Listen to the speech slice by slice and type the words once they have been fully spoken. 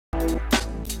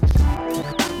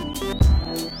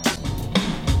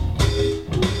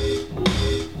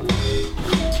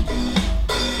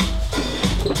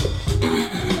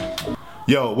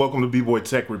Yo, welcome to B-Boy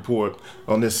Tech Report.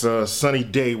 On this sunny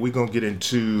day, we're gonna get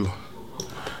into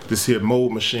this here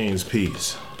mold machines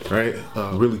piece, right?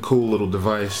 Really cool little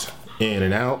device, in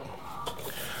and out.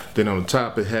 Then on the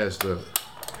top, it has the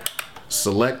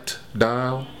select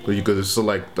dial, where you could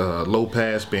select low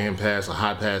pass, band pass, or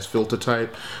high pass filter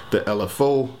type. The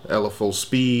LFO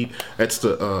speed, that's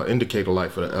the indicator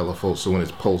light for the LFO, so when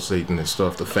it's pulsating and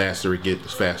stuff, the faster it gets, the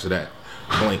faster that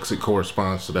blinks, it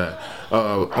corresponds to that.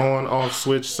 On off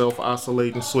switch,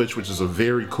 self-oscillating switch, which is a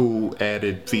very cool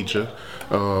added feature.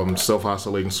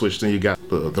 Self-oscillating switch. Then you got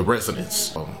the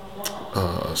resonance.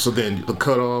 So then the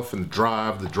cutoff and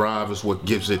the drive is what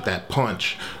gives it that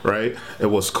punch, right?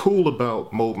 And what's cool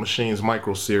about Mold Machines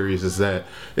Micro Series is that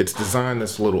it's designed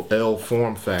this little L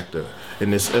form factor.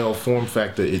 In this L form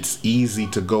factor, it's easy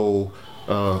to go,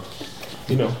 boom,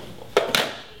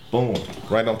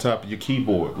 right on top of your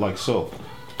keyboard, like so.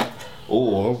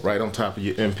 Or right on top of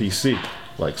your MPC,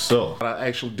 like so. I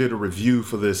actually did a review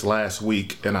for this last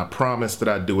week, and I promised that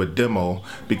I'd do a demo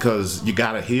because you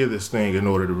gotta hear this thing in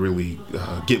order to really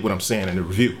get what I'm saying in the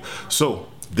review. So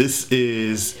this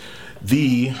is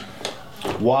the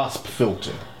Wasp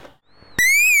filter.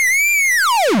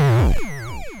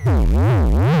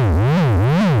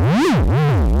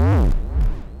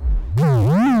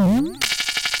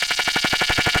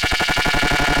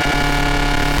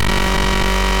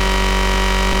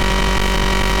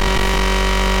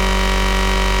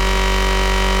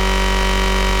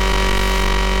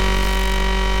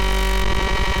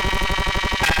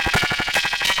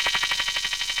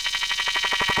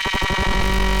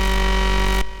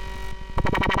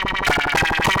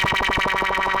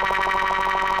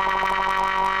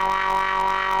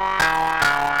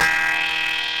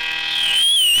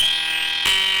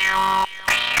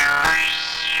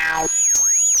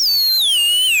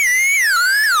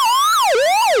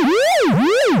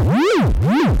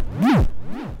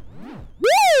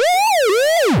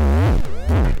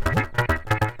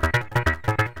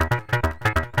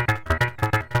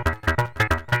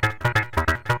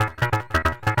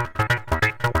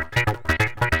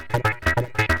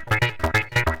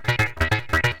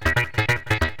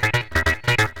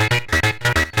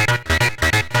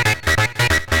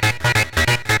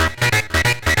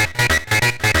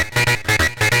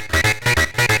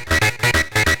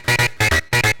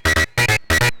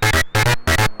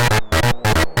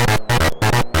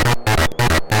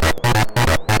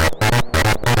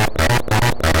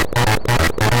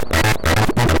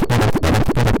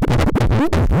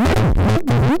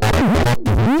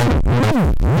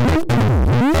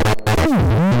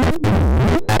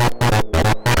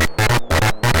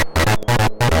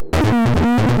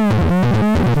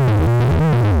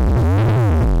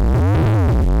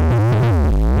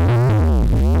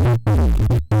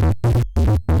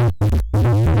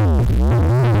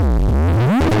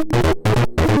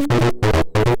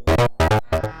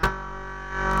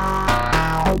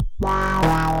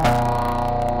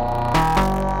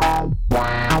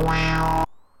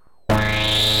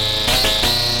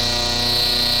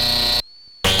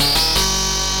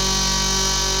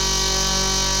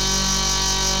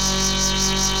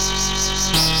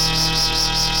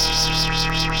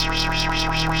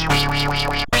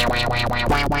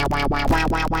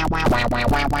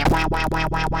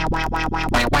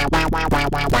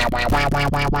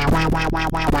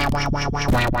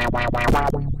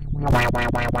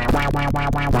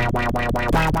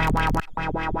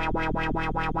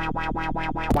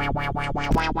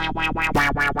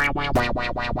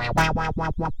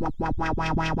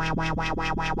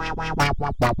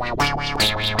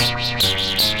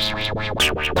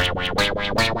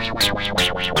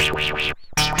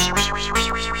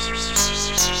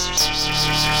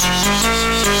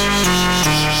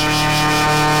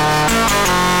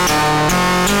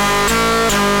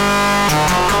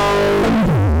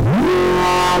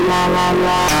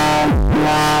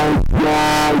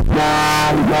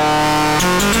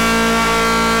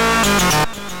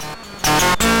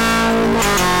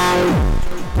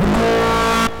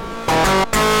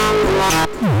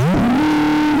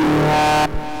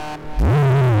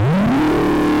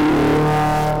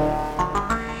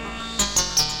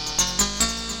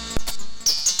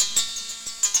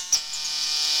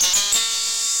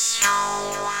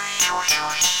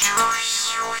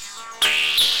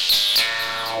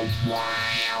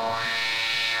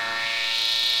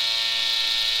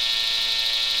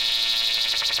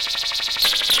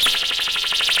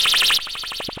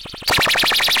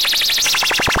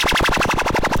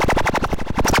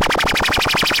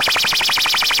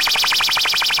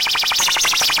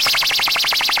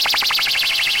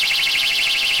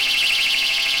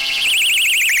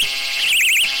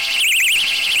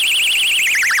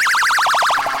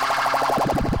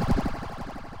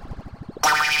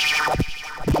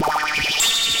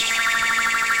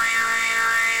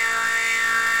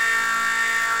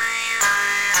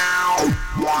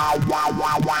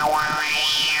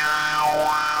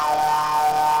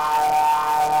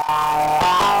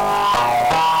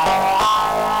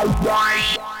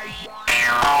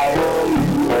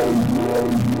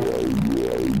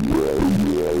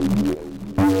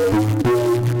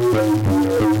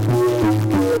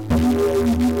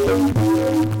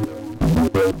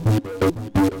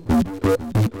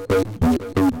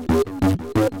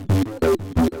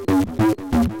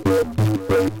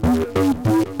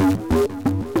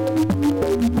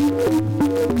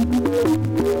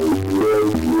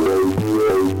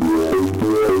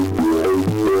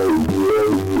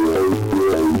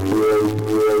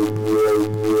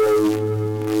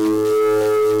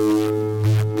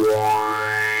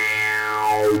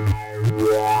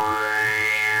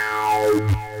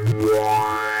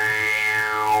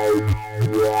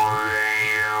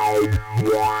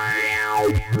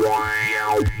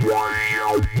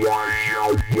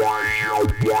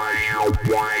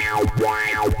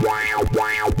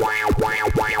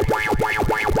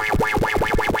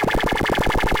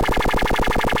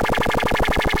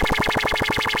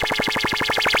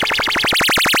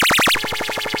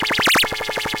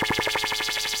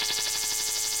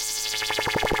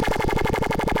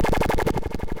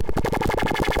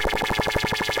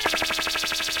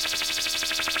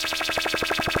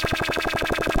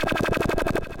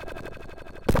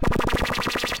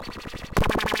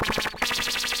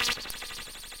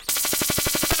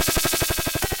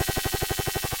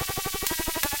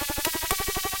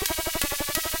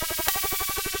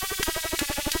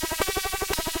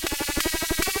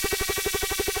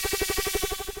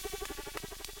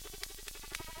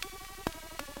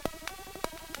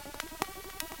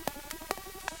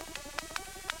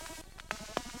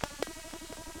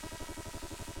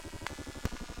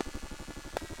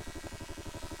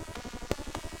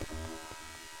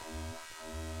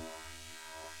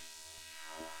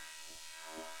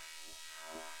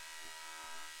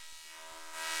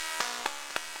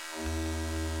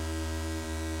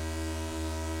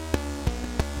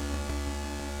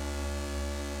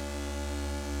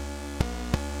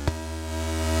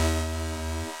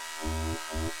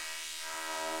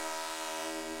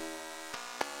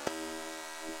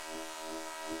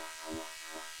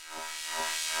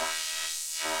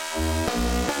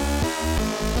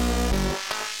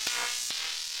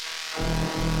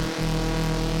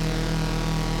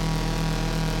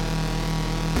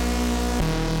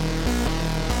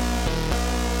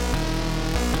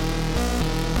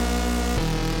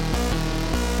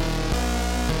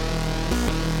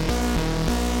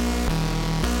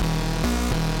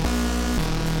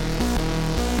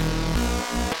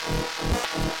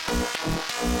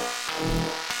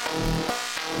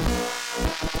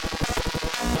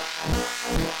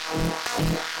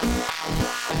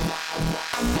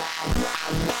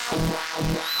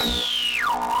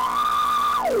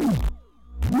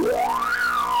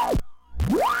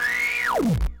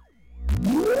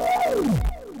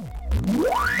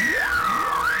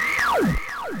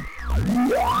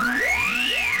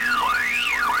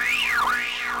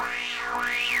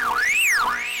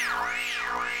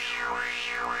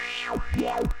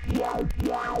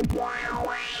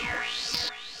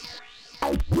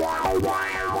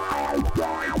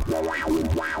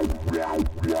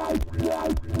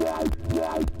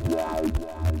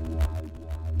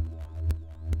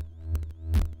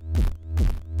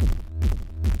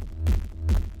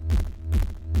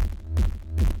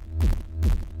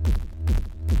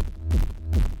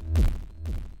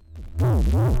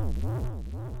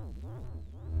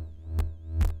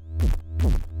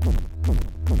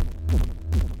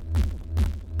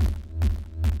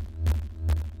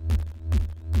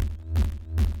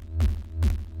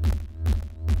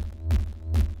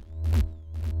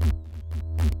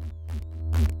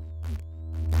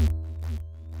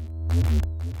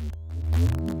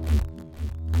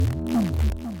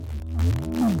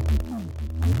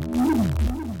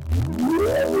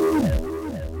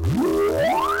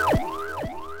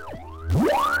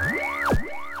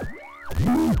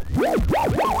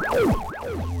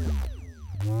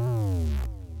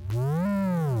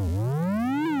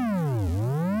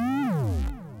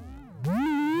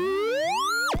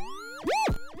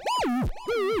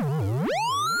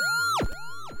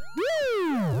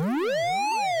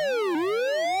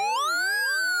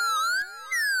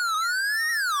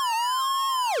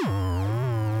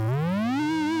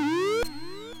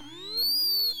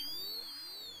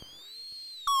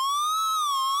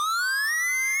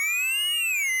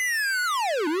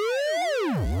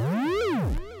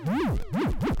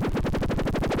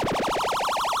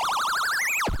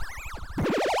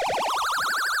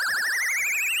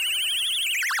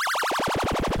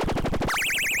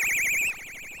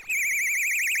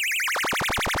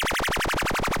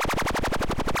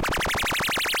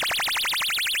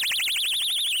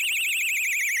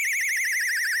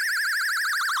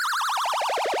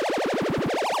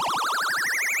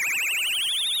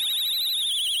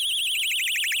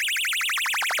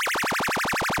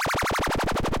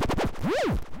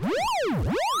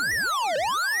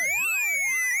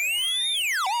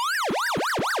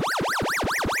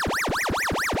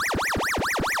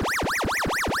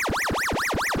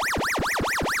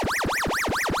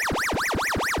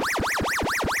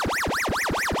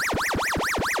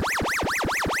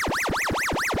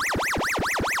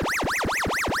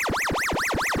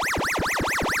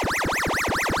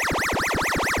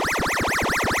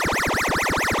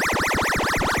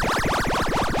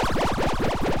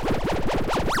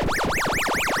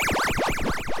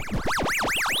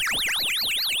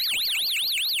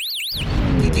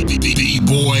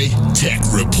 B-Boy Tech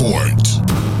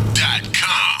Report.